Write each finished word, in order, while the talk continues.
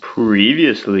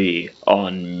Previously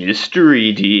on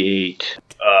Mystery D8.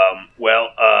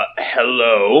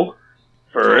 Hello.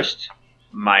 First,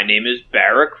 my name is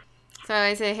Barrack. So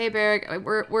I say, hey Barrack,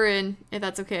 we're in, if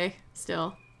that's okay,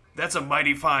 still. That's a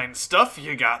mighty fine stuff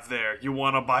you got there. You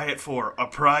want to buy it for a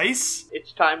price?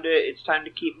 It's time to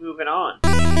keep moving on.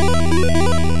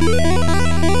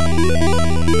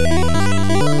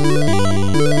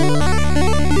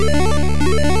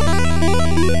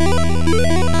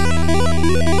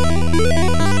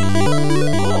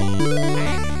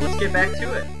 Get back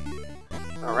to it.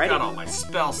 Alright. I got all my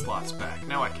spell slots back.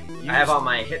 Now I can use I have all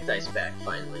my hit dice back,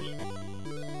 finally.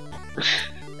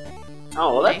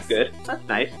 Oh, well, that's Nice. good. That's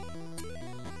nice.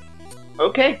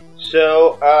 Okay,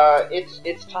 so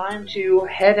it's time to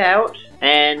head out,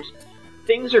 and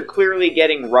things are clearly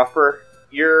getting rougher.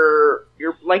 You're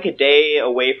like a day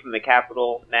away from the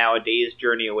capital now, a day's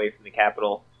journey away from the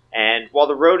capital. And while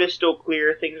the road is still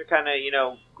clear, things are kind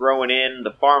of, growing in.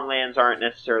 The farmlands aren't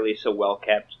necessarily so well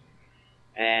kept.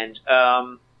 And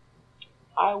I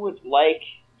would like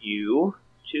you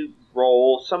to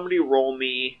somebody roll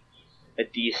me a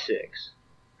d6.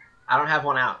 I don't have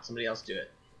one out. Somebody else do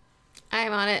it.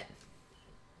 I'm on it.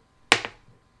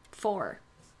 4.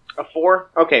 A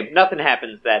 4? Okay, nothing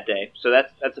happens that day. So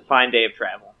that's a fine day of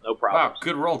travel. No problem. Wow,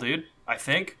 good roll, dude. I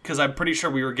think, because I'm pretty sure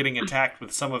we were getting attacked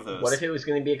with some of those. What if it was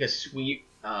going to be like a sweet,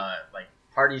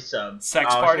 party sub? Sex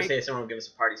I was party? going to say someone would give us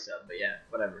a party sub, but yeah,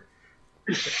 whatever.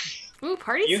 Ooh,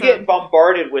 party You sub. get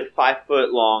bombarded with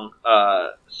 5-foot-long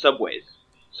Subway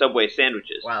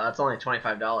sandwiches. Wow, that's only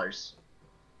 $25.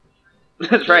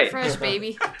 That's right. Fresh,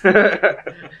 baby.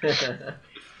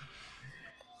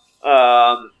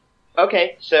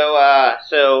 Okay,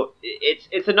 so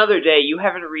it's another day. You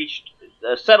haven't reached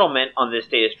a settlement on this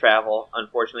day's travel.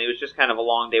 Unfortunately, it was just kind of a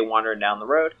long day wandering down the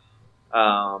road.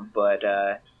 But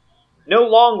no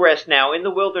long rest now in the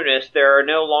wilderness. There are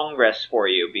no long rests for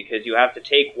you because you have to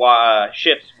take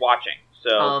shifts watching.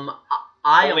 So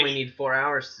I Only only need 4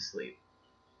 hours to sleep.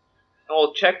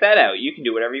 well, check that out. You can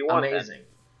do whatever you want. then. Amazing.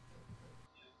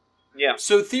 Yeah.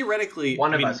 So theoretically,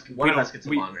 One of us gets a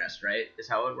we- long rest, right? Is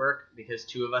how it would work because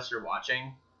 2 of us are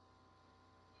watching.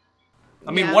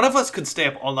 I mean, Yeah. one of us could stay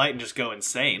up all night and just go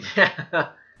insane.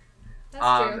 That's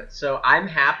true. So I'm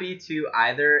happy to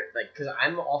either because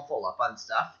I'm all full up on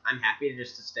stuff. I'm happy to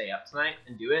just to stay up tonight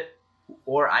and do it,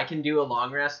 or I can do a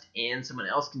long rest and someone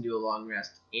else can do a long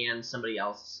rest and somebody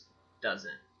else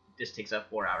doesn't. Just takes a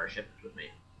 4-hour shift with me.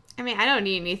 I mean, I don't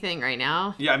need anything right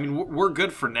now. Yeah, I mean, we're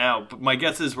good for now, but my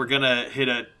guess is we're gonna hit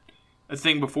a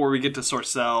thing before we get to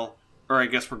Sorcel, or I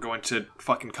guess we're going to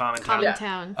fucking Common Town,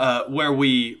 Common Town. where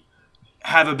we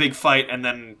have a big fight and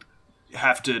then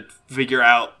have to figure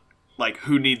out like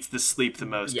who needs the sleep the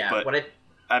most. Yeah, but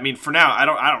I mean, for now, I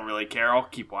don't really care. I'll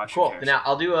keep watching. cool. Who cares? Then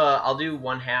I'll do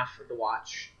one half of the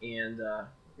watch and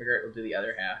Margaret will do the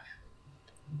other half.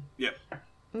 Yep.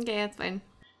 Okay, that's fine.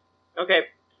 Okay.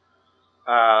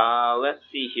 Let's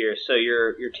see here. So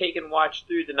you're taking watch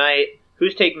through the night.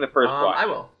 Who's taking the first watch? I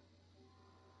will.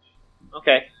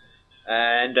 Okay.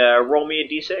 And roll me a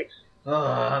d6.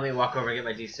 Oh, let me walk over and get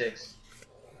my D6.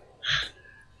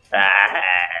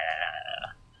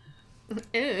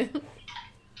 Ew.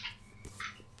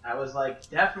 I was like,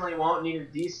 definitely won't need a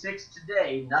D6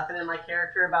 today. Nothing in my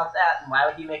character about that. And why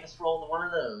would he make us roll one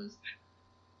of those?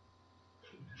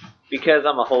 Because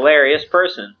I'm a hilarious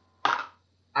person.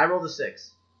 I rolled a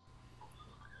 6.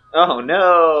 Oh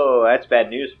no, that's bad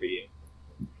news for you.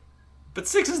 But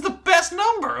 6 is the best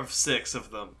number of 6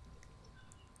 of them.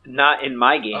 Not in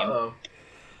my game. Uh-oh.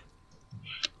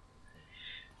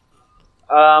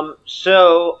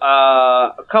 So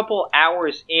a couple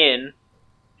hours in,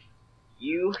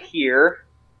 you hear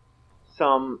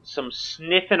some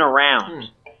sniffing around,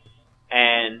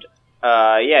 and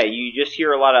you just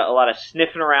hear a lot of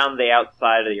sniffing around the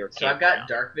outside of your So I've campground.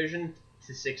 got dark vision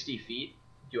to 60 feet.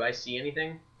 Do I see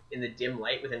anything in the dim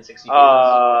light within 60 feet?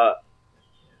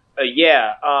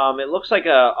 It looks like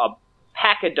a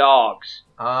pack of dogs.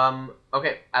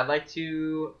 Okay. I'd like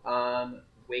to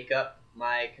wake up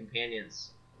my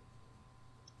companions.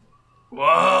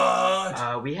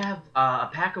 What? We have a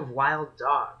pack of wild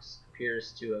dogs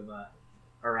appears to have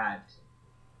arrived.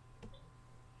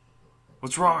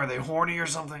 What's wrong? Are they horny or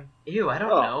something? Ew, I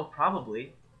don't Oh. know.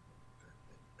 Probably.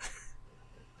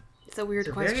 It's a weird It's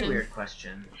a question. very weird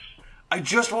question. I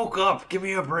just woke up. Give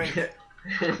me a break.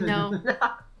 No.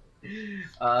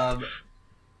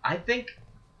 I think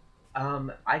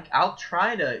I'll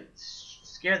try to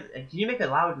scare. Can you make a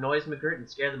loud noise, McGirt, and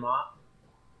scare them off?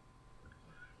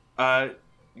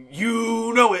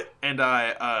 You know it. And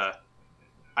I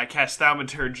cast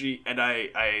Thaumaturgy and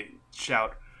I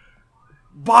shout,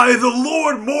 By the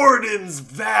Lord Moradin's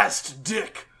vast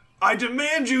dick, I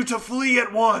demand you to flee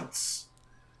at once.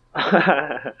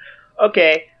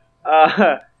 Okay.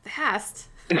 Fast.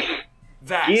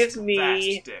 Vast, Give me-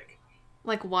 vast dick.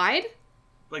 Like wide?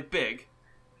 Like big.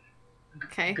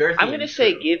 Okay. Girthy I'm gonna and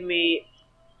say true. give me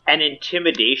an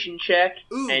intimidation check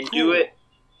Ooh, and cool. do it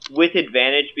with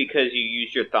advantage because you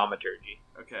used your thaumaturgy.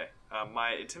 Okay,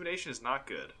 my intimidation is not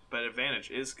good, but advantage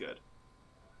is good.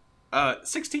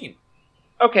 16.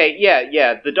 Okay,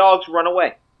 yeah, the dogs run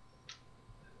away.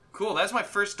 Cool, that's my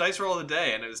first dice roll of the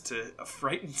day, and it was to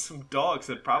frighten some dogs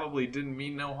that probably didn't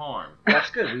mean no harm. That's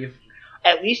good. We've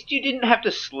At least you didn't have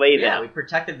to slay we them.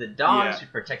 protected the dogs. Yeah.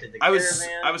 We protected the I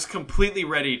caravan. was completely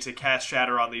ready to cast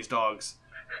Shatter on these dogs,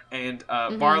 and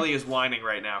Barley is whining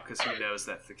right now because he knows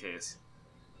that's the case.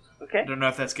 Okay. I don't know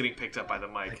if that's getting picked up by the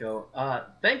I mic. go,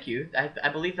 thank you. I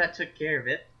believe that took care of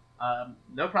it.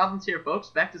 No problems here, folks.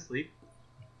 Back to sleep.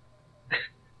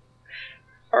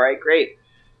 All right, great.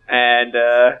 And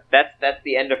that's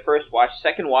the end of first watch.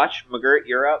 Second watch, McGirt,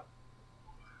 you're up.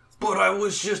 But I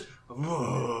was just...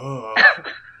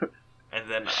 And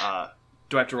then,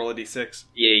 do I have to roll a d6?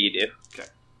 Yeah, you do.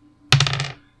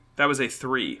 That was a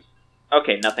 3.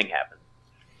 Okay, nothing happened.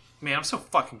 Man, I'm so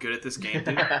fucking good at this game,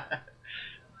 dude.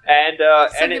 And So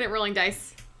and good at rolling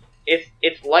dice.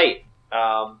 it's light.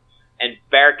 And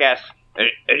Barrick asks,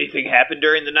 anything happened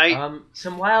during the night?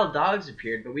 Some wild dogs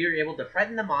appeared, but we were able to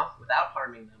frighten them off without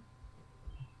harming them.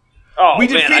 Oh We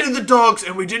man, defeated the dogs,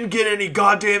 and we didn't get any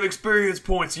goddamn experience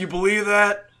points. You believe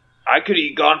that? I could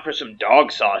have gone for some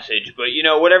dog sausage, but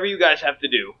whatever you guys have to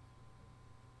do.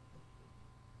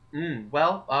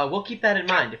 Well, we'll keep that in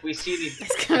mind. If we see these,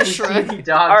 It's gonna shrug.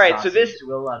 dog All right, so sausage,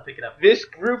 we'll pick it up. This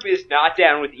group is not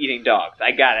down with eating dogs.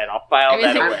 I got it. I'll file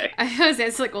that like, away. I was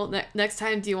it's like, well, next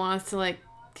time, do you want us to like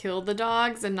kill the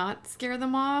dogs and not scare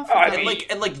them off? Oh, I And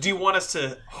mean- like, do you want us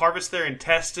to harvest their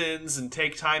intestines and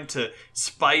take time to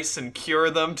spice and cure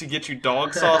them to get you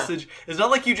dog sausage? It's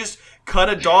not like you just cut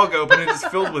a dog open and it's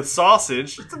filled with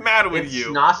sausage. What's the matter with It's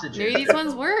you? sausages. Maybe these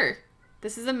ones were.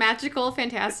 This is a magical,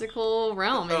 fantastical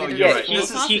realm. Maybe Oh, they're you're Yeah, right.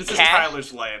 just This full is, of this is cast-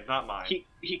 Tyler's land, not mine.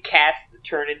 He cast the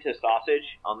turn into sausage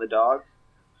on the dog.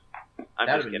 I'm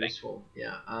That just would be kidding. useful.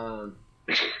 Yeah.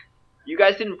 You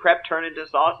guys didn't prep turn into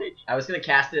sausage? I was gonna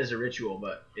cast it as a ritual,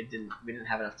 but it didn't. We didn't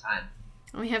have enough time.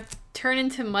 We have turn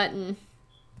into mutton.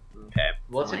 Okay.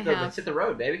 Well, Oh, I have. let's hit the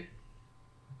road, baby.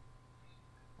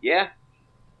 Yeah.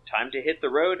 Time to hit the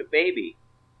road, baby.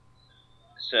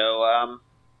 So,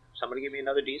 somebody give me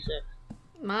another d6.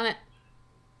 I'm on it.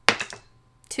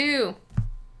 2.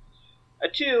 A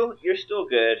 2, you're still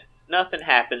good. Nothing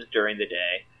happens during the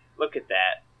day. Look at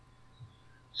that.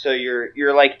 So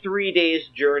you're like 3 days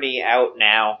journey out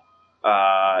now.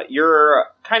 You're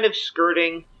kind of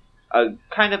skirting a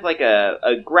kind of like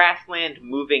a grassland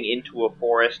moving into a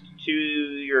forest. To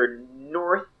your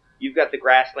north, you've got the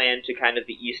grassland. To kind of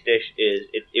the eastish is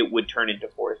it would turn into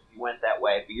forest if you went that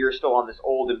way. But you're still on this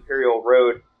old imperial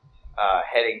road,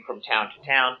 heading from town to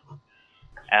town.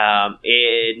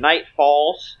 Night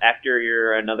falls after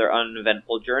your another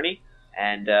uneventful journey,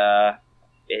 and I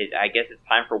guess it's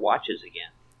time for watches again.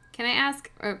 Can I ask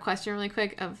a question really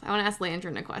quick? I want to ask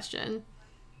Landrin a question.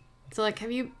 So, like, have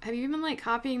you been like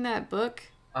copying that book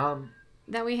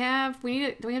that we have? We need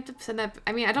it. Do we have to send that?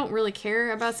 I mean, I don't really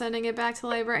care about sending it back to the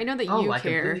library. I know that you I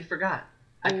care. completely forgot.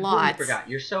 I A completely lot. forgot.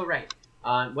 You're so right.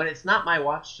 When it's not my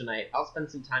watch tonight, I'll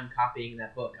spend some time copying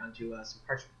that book onto some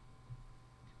parchment.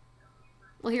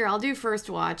 Well, here, I'll do first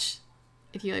watch.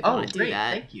 If you like Oh, want to do great!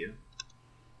 that, Thank you.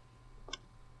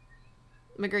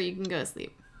 McGirt, you can go to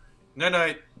sleep.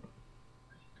 No.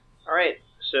 All right,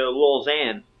 so Lil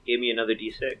Zan gave me another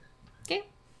d6. Okay.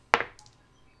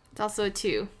 It's also a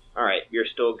 2. All right, you're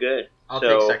still good. I'll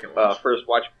so, take second watch. First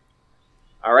watch.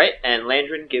 All right, and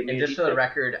Landrin, give me And a just d6. for the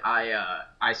record,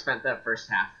 I spent that first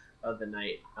half of the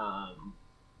night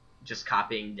just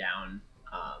copying down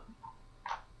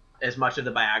as much of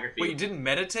the biography. Wait, you didn't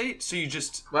meditate? So you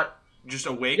just What?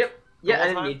 awake? Yep. the Yeah, whole I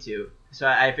didn't time? need to. So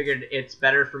I figured it's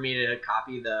better for me to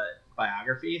copy the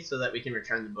biography so that we can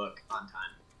return the book on time.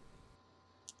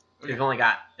 Okay. We've only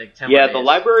got like 10 Yeah, more the days.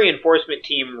 library enforcement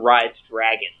team rides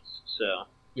dragons, so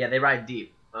Yeah, they ride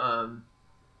deep.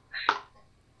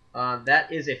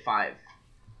 That is a 5.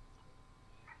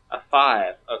 a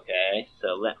 5. Okay,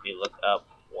 so let me look up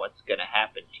what's gonna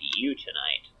happen to you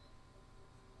tonight.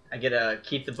 I get a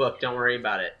keep the book, don't worry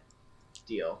about it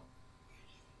deal.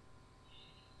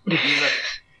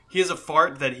 He has a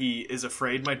fart that he is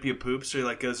afraid might be a poop, so he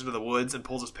like goes into the woods and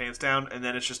pulls his pants down, and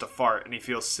then it's just a fart, and he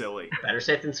feels silly. Better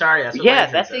safe than sorry. That's what Yeah,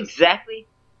 Landrin that's says.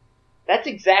 That's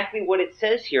exactly what it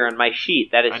says here on my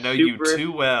sheet. That is I know super, you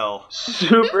too well.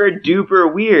 super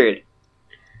duper weird.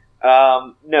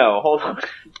 No, hold on.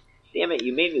 Damn it,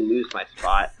 you made me lose my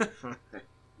spot.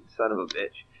 Son of a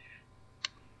bitch.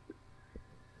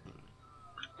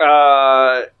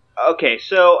 Okay,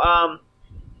 so,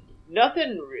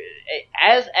 nothing...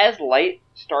 As light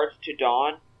starts to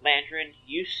dawn, Landrin,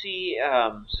 you see,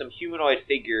 some humanoid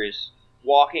figures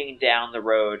walking down the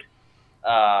road,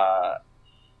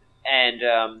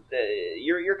 and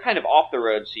you're kind of off the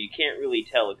road, so you can't really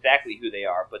tell exactly who they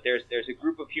are. But there's a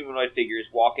group of humanoid figures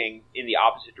walking in the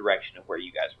opposite direction of where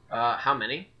you guys were. How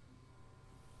many?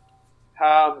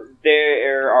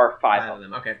 There are five of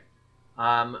them. Okay.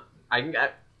 I can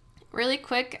get. Really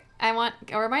quick,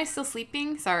 or am I still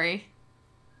sleeping? Sorry.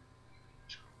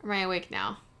 Or am I awake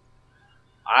now?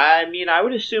 I mean, I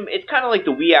would assume it's kind of like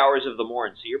the wee hours of the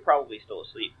morning, so you're probably still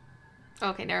asleep.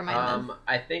 Okay, never mind then.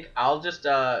 I think I'll just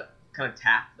kind of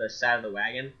tap the side of the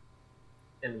wagon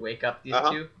and wake up these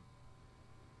two.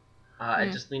 I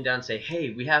just lean down and say, "Hey,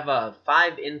 we have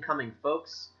 5 incoming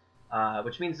folks,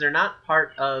 which means they're not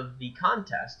part of the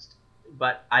contest,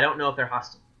 but I don't know if they're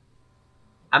hostile.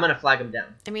 I'm gonna flag them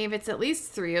down." I mean, if it's at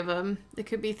least 3 of them, it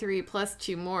could be 3 plus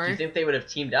 2 more. Do you think they would have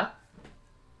teamed up?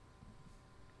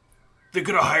 They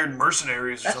could have hired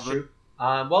mercenaries or That's something. true.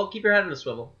 Well, keep your head on a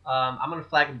swivel. I'm gonna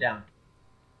flag them down.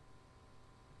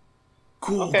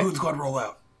 Cool, Okay. Goon Squad roll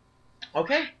out.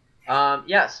 Okay.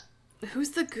 Yes. Who's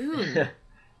the goon?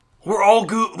 We're all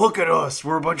look at us.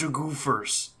 We're a bunch of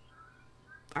goofers.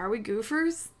 Are we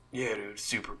goofers? Yeah, dude,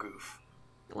 super goof.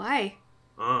 Why?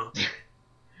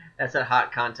 That's that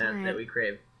hot content Alright. that we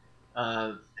crave.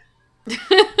 I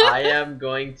am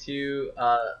going to,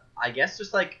 I guess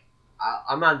just like,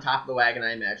 I'm on top of the wagon,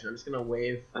 I imagine. I'm just going to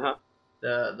wave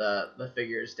the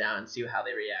figures down and see how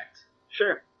they react.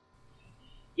 Sure.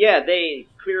 Yeah, they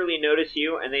clearly notice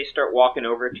you, and they start walking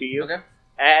over to you. Okay.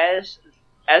 As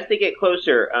they get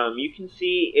closer, you can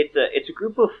see it's a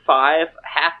group of 5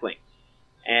 halflings,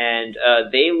 and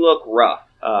they look rough.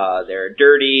 They're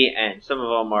dirty, and some of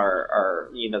them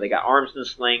are they got arms and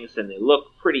slings, and they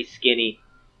look pretty skinny.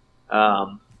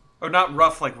 Or not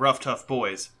rough like rough tough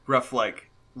boys. Rough like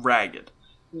ragged.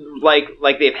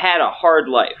 Like they've had a hard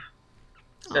life.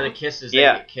 Instead of kisses, they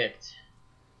get kicked.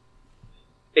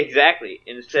 Exactly.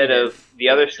 Instead of the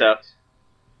other stuff.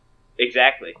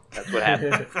 Exactly. That's what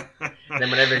happens. And then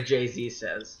whatever Jay-Z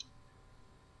says.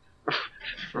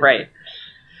 Right.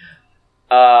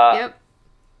 Yep.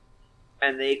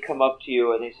 And they come up to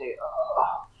you and they say,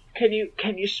 "Oh,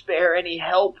 can you spare any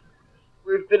help?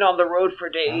 We've been on the road for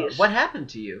days." What happened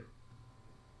to you?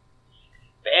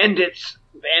 Bandits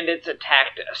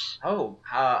attacked us. Oh,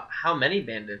 how many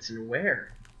bandits and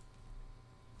where?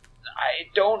 I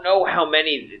don't know how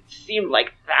many. It seemed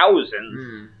like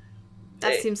thousands.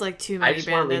 That seems like too many I just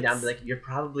want to lean bandits. down and be like, "You're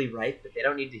probably right, but they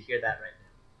don't need to hear that right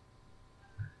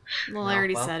now." Well, I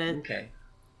already said it. Okay.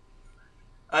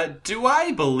 Do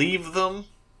I believe them?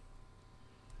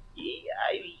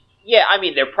 Yeah, I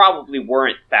mean, there probably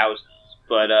weren't thousands,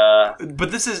 but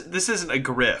But this isn't a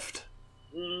grift.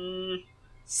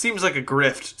 Seems like a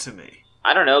grift to me.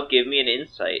 I don't know. Give me an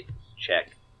insight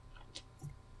check.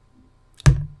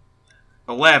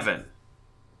 11.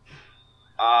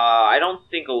 I don't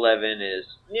think 11 is.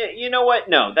 You know what?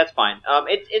 No, that's fine.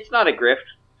 It's not a grift.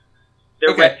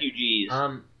 They're Okay. refugees.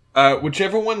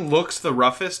 Whichever one looks the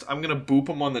roughest, I'm gonna boop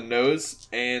him on the nose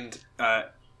and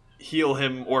heal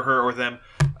him or her or them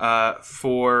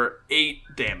for 8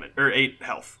 damage or 8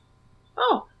 health.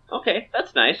 Oh, okay,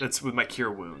 that's nice. That's with my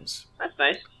cure wounds. That's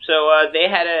nice. So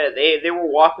they were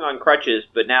walking on crutches,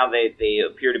 but now they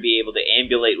appear to be able to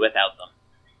ambulate without them.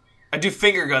 I do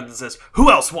finger guns and says, "Who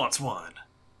else wants one?"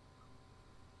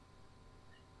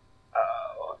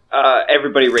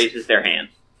 Everybody raises their hand.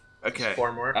 Okay.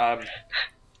 4 more.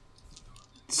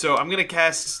 So I'm gonna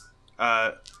cast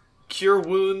Cure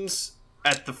Wounds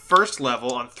at the first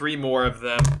level on 3 more of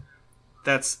them.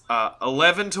 That's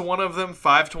 11 to one of them,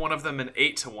 5 to one of them, and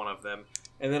 8 to one of them.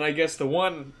 And then I guess the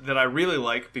one that I really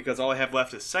like, because all I have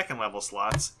left is second level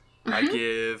slots, I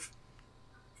give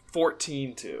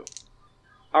 14 to.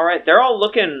 All right, they're all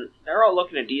looking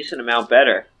a decent amount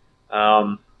better.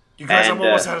 You guys, And, I'm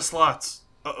almost out of slots.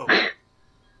 Uh-oh. I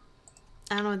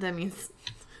don't know what that means.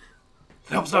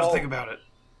 It helps not to think about it.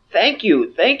 Thank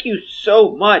you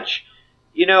so much.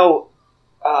 You know,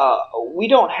 we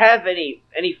don't have any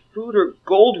food or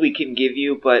gold we can give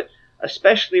you, but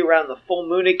especially around the full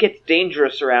moon, it gets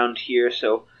dangerous around here,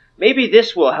 so maybe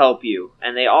this will help you.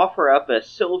 And they offer up a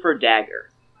silver dagger.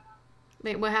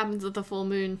 Wait, what happens with the full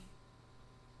moon?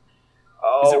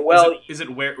 Oh, Is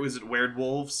it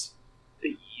werewolves?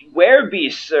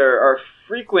 werebeasts are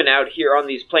frequent out here on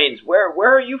these plains. Where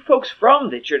are you folks from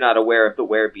that you're not aware of the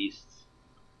werebeasts?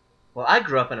 Well, I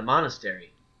grew up in a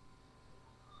monastery.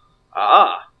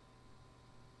 Ah.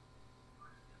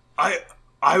 I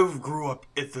grew up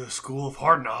at the School of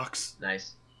Hard Knocks.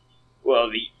 Nice. Well,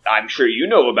 I'm sure you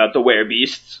know about the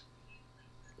werebeasts.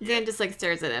 Zan just like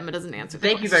stares at him and doesn't answer.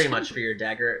 Thank you very much for your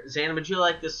dagger, Zan. Would you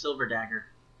like this silver dagger?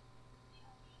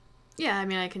 Yeah, I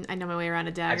mean, I know my way around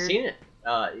a dagger. I've seen it.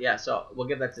 Yeah, so we'll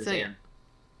give that to Zan.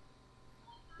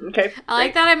 Okay. I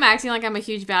like that I'm acting like I'm a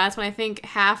huge badass when I think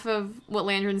half of what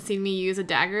Landron's seen me use a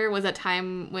dagger was a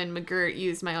time when McGirt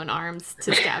used my own arms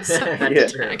to stab someone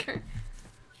with a dagger.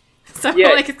 So, yeah,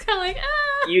 like, it's kind of like,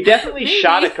 you definitely maybe.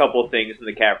 shot a couple things in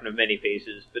the Cavern of Many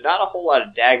Faces, but not a whole lot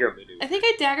of dagger maneuvers. I think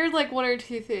I daggered, like, one or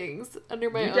two things under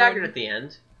my You own daggered at the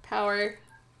end. power.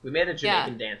 We made a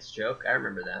Jamaican dance joke. I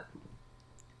remember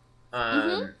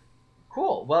that.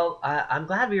 Cool. Well, I'm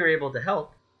glad we were able to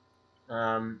help.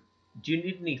 Do you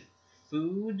need any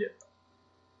food?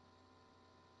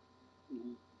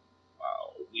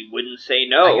 Well, we wouldn't say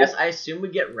no. I assume we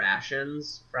get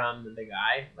rations from the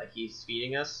guy. Like, he's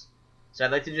feeding us. So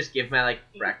I'd like to just give my, like,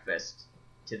 breakfast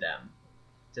to them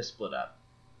to split up.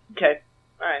 Okay.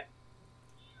 Alright.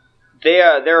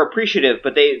 They're appreciative,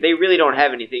 but they really don't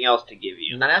have anything else to give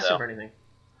you. I'm not asking for anything.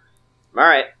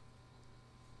 Alright.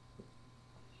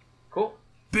 Cool.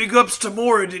 Big ups to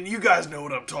Moradin, you guys know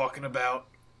what I'm talking about.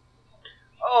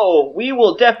 Oh, we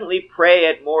will definitely pray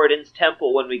at Moradin's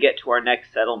temple when we get to our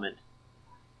next settlement.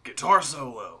 Guitar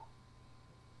solo.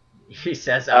 He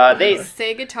says, they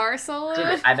say guitar solo? Dude,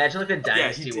 I imagine like a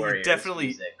Dynasty he Warriors definitely-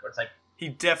 music, where it's like... He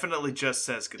definitely just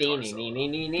says guitar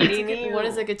solo. What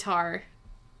is a guitar?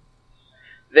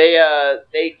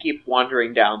 They keep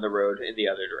wandering down the road in the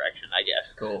other direction, I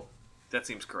guess. Cool. That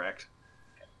seems correct.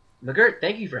 McGirt,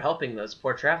 thank you for helping those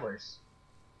poor travelers.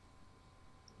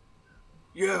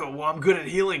 Yeah, well, I'm good at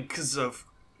healing because of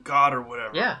God or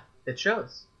whatever. Yeah, it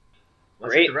shows.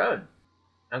 Let's Great. hit the road.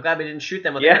 I'm glad we didn't shoot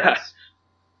them with Yeah. arrows.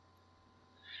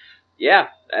 Yeah,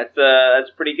 that's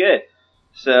pretty good.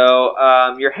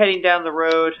 So, you're heading down the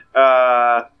road.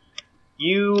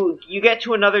 You get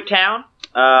to another town.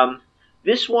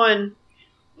 This one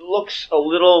looks a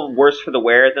little worse for the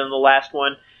wear than the last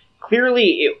one.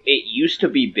 Clearly, it used to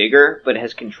be bigger, but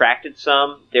has contracted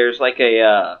some. There's like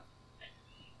a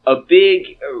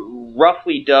big,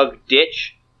 roughly dug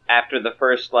ditch after the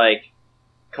first like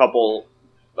couple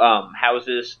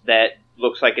houses that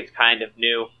looks like it's kind of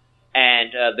new.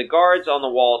 And the guards on the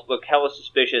walls look hella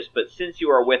suspicious, but since you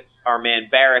are with our man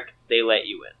Barrick, they let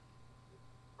you in.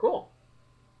 Cool.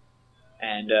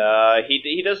 And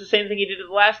he does the same thing he did at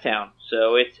the last town,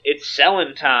 so it's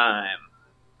selling time.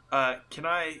 Can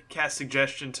I cast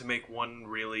suggestion to make one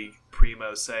really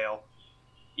primo sale?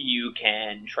 You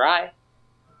can try.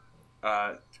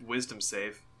 Wisdom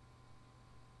save.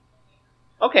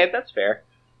 Okay, that's fair.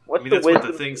 What's that's the what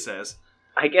wisdom? the thing says.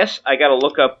 I guess I gotta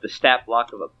look up the stat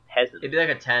block of a peasant. It'd be like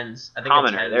a tens. I think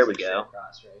Commoner, a tens there we is go. straight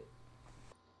across, right?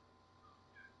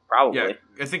 Probably. Yeah,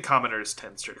 I think commoner is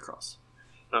 10 straight across.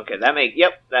 Okay, that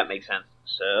makes sense.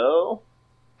 So,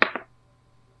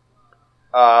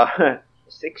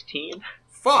 16.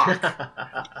 Fuck!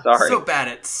 Sorry. So bad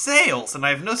at sales, and I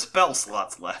have no spell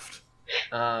slots left.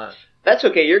 That's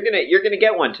okay. You're gonna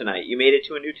get one tonight. You made it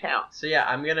to a new town. So yeah,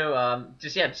 I'm gonna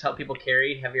just help people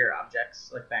carry heavier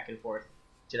objects like back and forth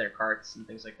to their carts and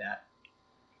things like that.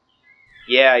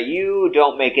 Yeah, you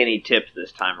don't make any tips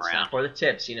this time It's around. not for the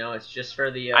tips, you know. It's just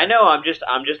for the. I know. I'm just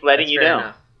letting that's you fair know.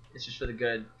 enough. It's just for the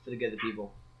good of the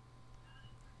people.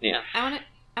 Yeah.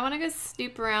 I want to go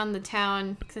snoop around the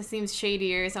town because it seems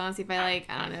shadier. So I want to see if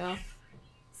I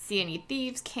see any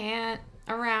thieves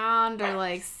around or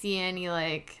like see any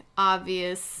like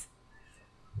obvious.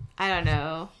 I don't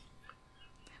know.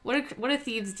 What do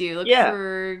thieves do? Look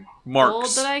for Marks. gold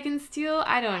that I can steal?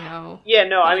 I don't know. Yeah.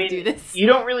 No. I do mean, this. you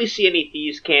don't really see any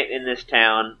thieves' cant in this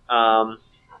town.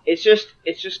 It's just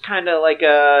kind of like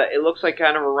it looks like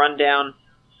kind of a rundown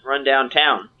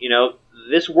town. You know,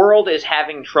 this world is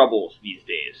having troubles these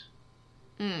days.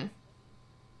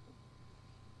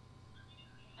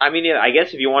 I mean, I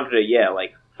guess if you wanted to,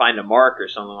 find a mark or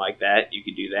something like that, you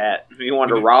could do that. If you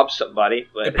wanted to rob somebody,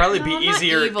 but It'd probably No, be I'm not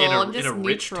easier evil, I'm in just a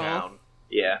rich neutral. town.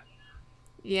 yeah,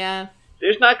 Yeah.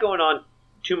 there's not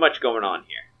too much going on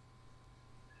here.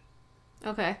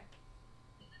 Okay.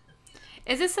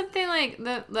 Is this something like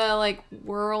the like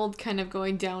world kind of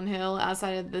going downhill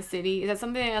outside of the city? Is that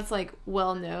something that's like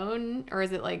well known, or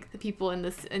is it like the people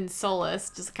in Solus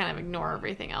just kind of ignore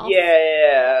everything else?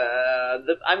 Yeah,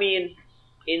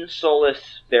 in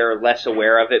Solus they're less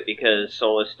aware of it because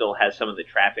Solus still has some of the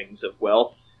trappings of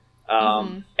wealth.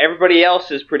 Everybody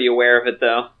else is pretty aware of it,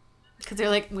 though. Because they're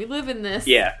like, we live in this.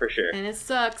 Yeah, for sure. And it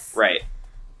sucks. Right.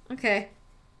 Okay.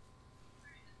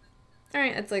 All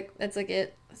right, that's like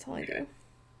it. That's all I do.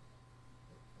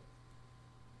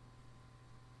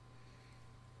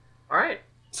 All right.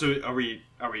 So are we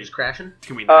Just crashing?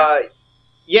 Can we?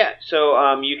 Yeah. So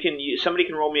somebody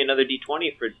can roll me another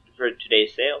d20 for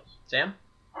today's sales. Sam?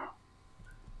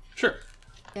 Sure.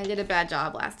 Yeah, I did a bad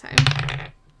job last time.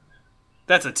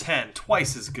 That's a 10,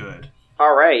 twice as good.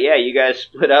 All right. Yeah, you guys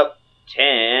split up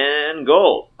 10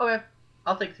 gold. Okay.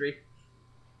 I'll take 3.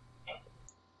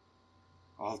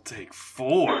 I'll take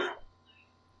 4.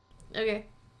 Okay.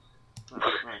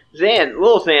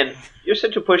 Little Zan, you're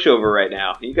such a pushover right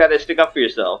now. You got to stick up for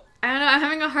yourself. I don't know. I'm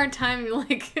having a hard time.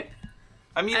 Like.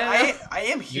 I mean, I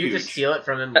am huge. You just steal it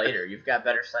from him later. You've got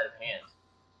better sleight of hand.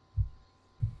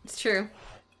 It's true.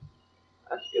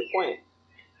 That's a good point.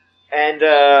 And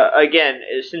again,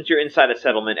 since you're inside a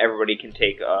settlement, everybody can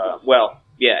take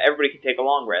everybody can take a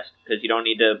long rest because you don't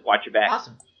need to watch your back.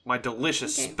 Awesome. My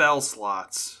delicious spell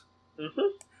slots.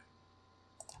 Mm-hmm.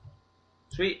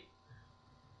 Sweet.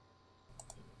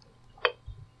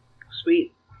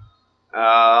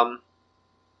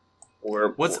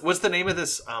 What's the name of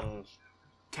this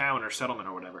town or settlement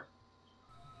or whatever?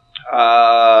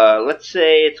 Let's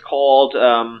say it's called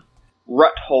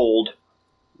Ruthold.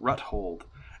 Ruthold.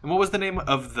 And what was the name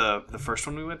of the first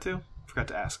one we went to? Forgot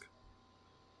to ask.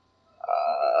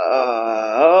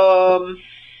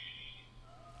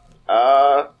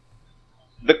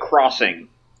 The Crossing.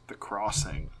 The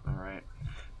Crossing. All right.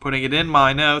 Putting it in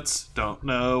my notes. Don't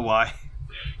know why.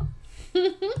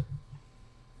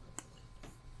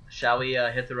 Shall we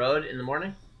hit the road in the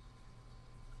morning?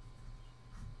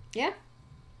 Yeah.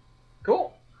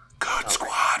 Cool. Good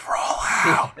squad, roll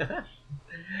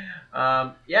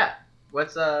out. Yeah.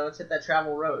 Let's hit that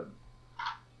travel road.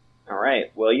 All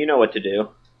right. Well, you know what to do.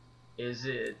 Is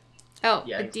it? Oh,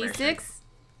 Yeah, a information. D6?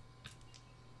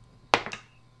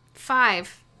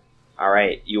 5. All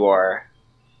right. You are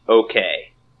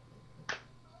okay.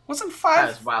 Wasn't That 5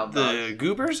 was wild the dogs.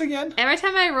 goobers again? Every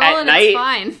time I roll At it, night? it's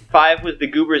fine. 5 was the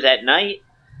goobers at night.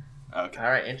 Okay. All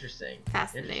right. Interesting.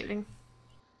 Fascinating.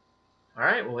 All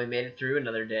right. Well, we made it through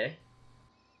another day.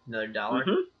 Another dollar.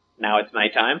 Mm-hmm. Now it's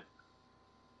nighttime.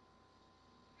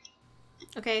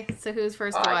 Okay, so who's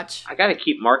first to watch? I gotta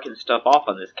keep marking stuff off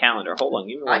on this calendar. Hold on,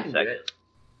 give me I one can second. do it.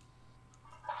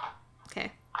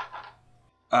 Okay.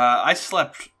 I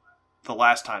slept the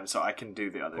last time, so I can do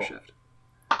the other Cool. shift.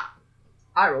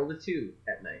 I rolled a 2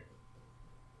 at night.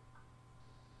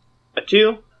 A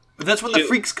 2? But that's when 2. the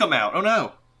freaks come out. Oh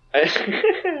no.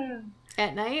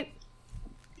 At night?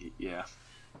 Yeah.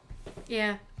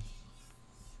 Yeah.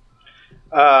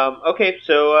 Okay,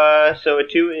 so a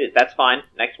 2, that's fine.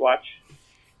 Next watch.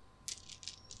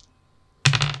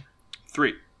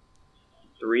 3.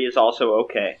 3 is also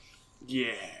okay.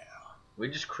 Yeah. We're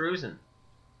just cruising.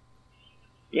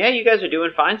 Yeah, you guys are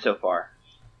doing fine so far.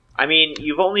 I mean,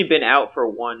 you've only been out for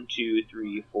 1, 2,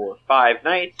 3, 4, 5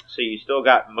 nights, so you still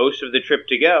got most of the trip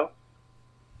to go.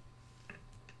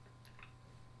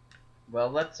 Well,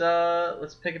 let's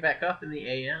pick it back up in the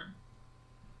AM.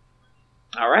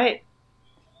 All right.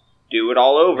 Do it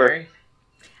all over. Mary?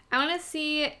 I want to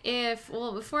see if,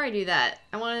 well, before I do that,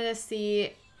 I wanted to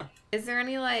see, is there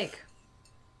any, like,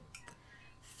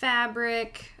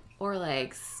 fabric or,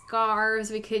 like,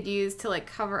 scarves we could use to, like,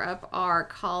 cover up our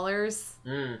collars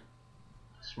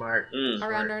Smart.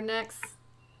 around our necks?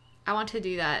 I want to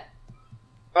do that.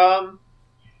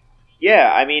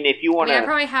 Yeah, I mean, if you want I to...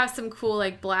 probably have some cool,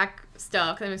 like, black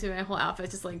stuff, 'cause I'm assuming my whole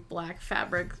outfit's just, like, black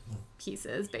fabric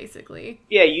pieces, basically.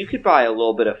 Yeah, you could buy a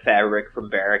little bit of fabric from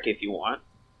Barrack if you want.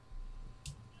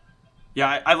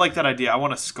 Yeah, I like that idea. I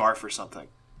want a scarf or something.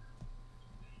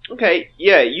 Okay,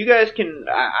 yeah, you guys can...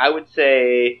 I would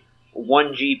say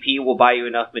 1 GP will buy you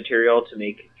enough material to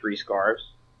make 3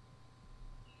 scarves.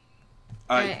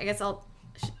 Alright, I guess I'll...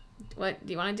 What,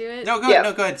 do you want to do it? No, go Yeah. ahead.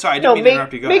 No, go ahead. Sorry, I didn't mean to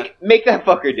interrupt you. Go ahead. Make that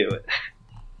fucker do it.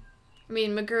 I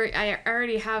mean, McGurry, I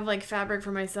already have, like, fabric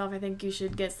for myself. I think you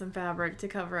should get some fabric to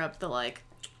cover up the, like...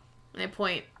 And I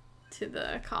point to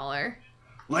the collar.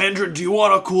 Landrin, do you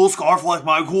want a cool scarf like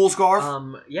my cool scarf?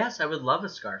 Yes, I would love a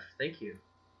scarf. Thank you.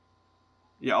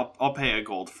 Yeah, I'll pay a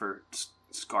gold for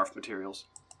scarf materials.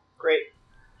 Great.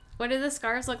 What do the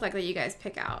scarves look like that you guys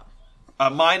pick out?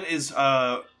 Mine is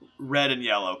red and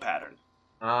yellow pattern.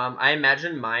 I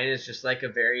imagine mine is just like a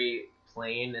very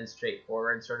plain and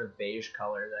straightforward sort of beige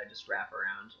color that I just wrap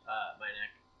around my neck.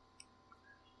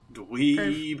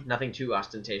 Dweeb. Nothing too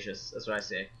ostentatious, that's what I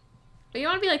say. But you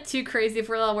don't want to be, like, too crazy if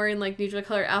we're all wearing, like, neutral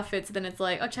color outfits. Then it's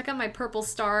like, oh, check out my purple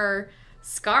star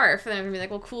scarf. And I'm gonna be like,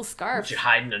 well, cool scarf. What you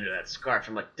hiding under that scarf?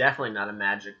 I'm like, definitely not a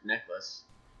magic necklace.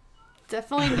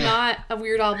 Definitely not a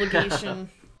weird obligation.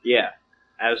 Yeah,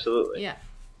 absolutely. Yeah.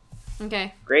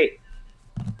 Okay. Great.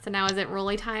 So now is it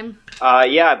rolly time?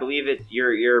 Yeah, I believe it's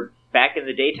you're back in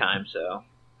the daytime, so.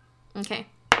 Okay.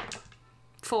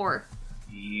 4.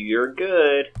 You're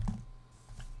good.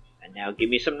 And now give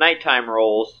me some nighttime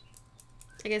rolls.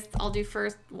 I guess I'll do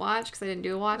first watch because I didn't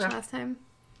do a watch last time.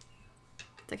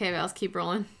 It's okay, but I'll just keep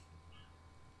rolling.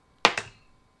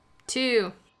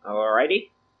 2. Alrighty.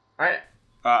 Alright.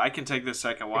 I can take this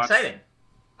second watch. Exciting.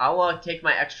 I'll take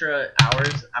my extra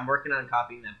hours. I'm working on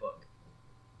copying that book.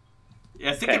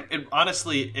 Yeah, I think it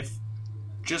honestly, if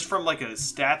just from like a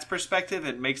stats perspective,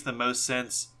 it makes the most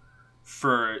sense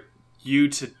for you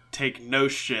to take no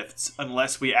shifts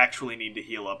unless we actually need to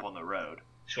heal up on the road.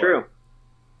 True.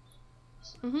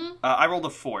 Mm-hmm. I rolled a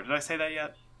 4. Did I say that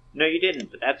yet? No, you didn't,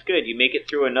 but that's good. You make it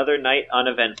through another night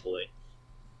uneventfully.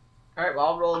 Alright, well,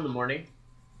 I'll roll in the morning.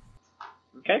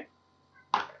 Okay.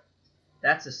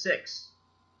 That's a 6.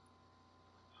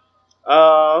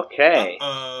 Okay.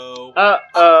 Uh-oh.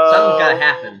 Something's gotta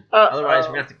happen. Otherwise, we're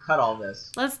gonna have to cut all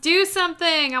this. Let's do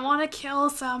something. I want to kill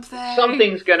something.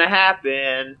 Something's gonna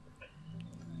happen.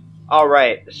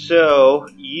 Alright, so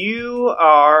you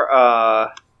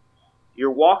are,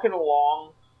 you're walking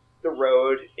along the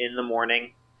road in the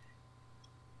morning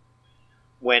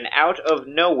when out of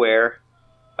nowhere,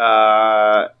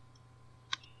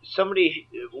 somebody,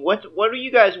 what are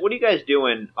you guys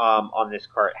doing, on this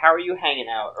cart? How are you hanging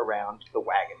out around the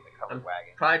wagon, the covered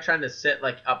wagon? Probably trying to sit,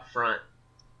 like, up front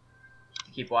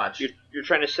to keep watch. You're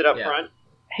trying to sit up front?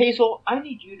 Hazel, I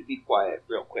need you to be quiet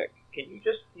real quick. Can you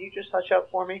just hush up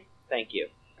for me? Thank you.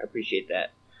 I appreciate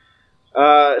that.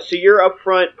 So you're up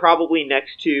front, probably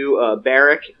next to,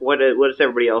 Barrack. What is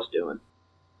everybody else doing?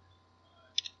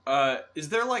 Is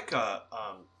there like a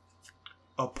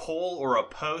pole or a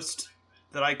post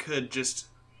that I could just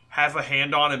have a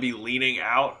hand on and be leaning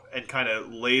out and kind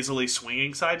of lazily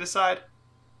swinging side to side?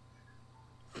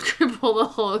 Pull the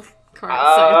whole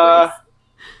cart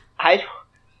sideways.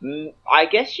 I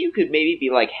guess you could maybe be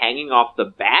like hanging off the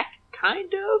back,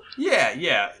 kind of.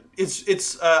 Yeah.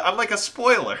 It's I'm like a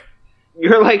spoiler.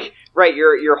 You're like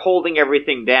You're holding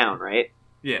everything down, right?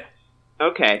 Yeah.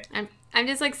 Okay. I'm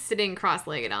just like sitting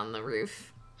cross-legged on the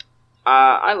roof.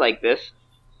 I like this.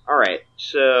 All right.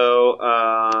 So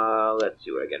let's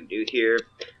see what I got to do here.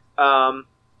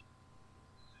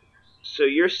 So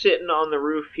you're sitting on the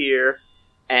roof here,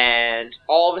 and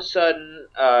all of a sudden,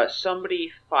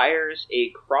 somebody fires a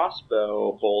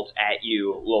crossbow bolt at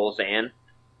you, Lolzan.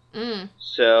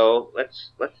 So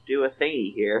let's do a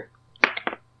thingy here.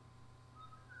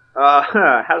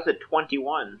 How's it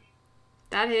 21?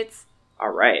 That hits. All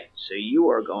right, so you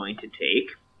are going to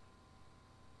take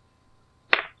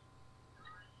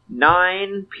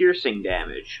 9 piercing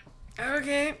damage.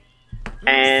 Okay.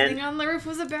 And sitting on the roof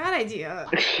was a bad idea.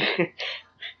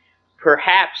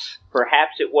 Perhaps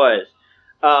it was.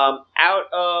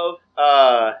 Out of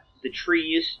the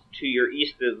trees to your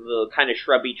east, the kind of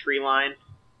shrubby tree line,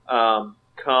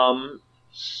 come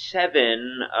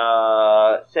 7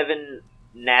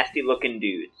 nasty-looking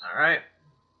dudes. All right.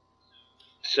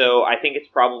 So I think it's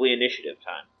probably initiative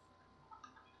time.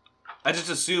 I just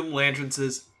assume Landrin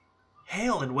says,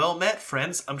 "Hail and well met,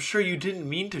 friends. I'm sure you didn't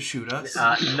mean to shoot us."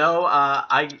 No,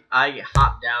 I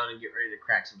hop down and get ready to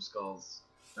crack some skulls.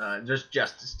 There's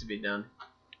justice to be done.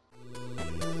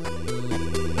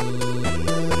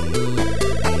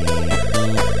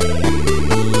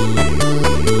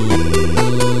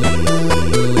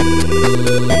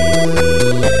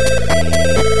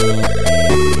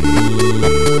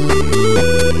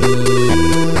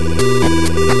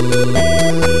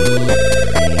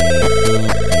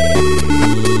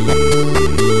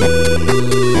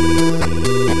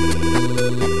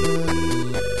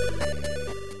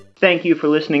 Thank you for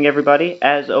listening, everybody.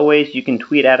 As always, you can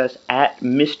tweet at us at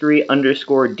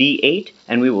mystery_D8,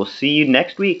 and we will see you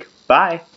next week. Bye.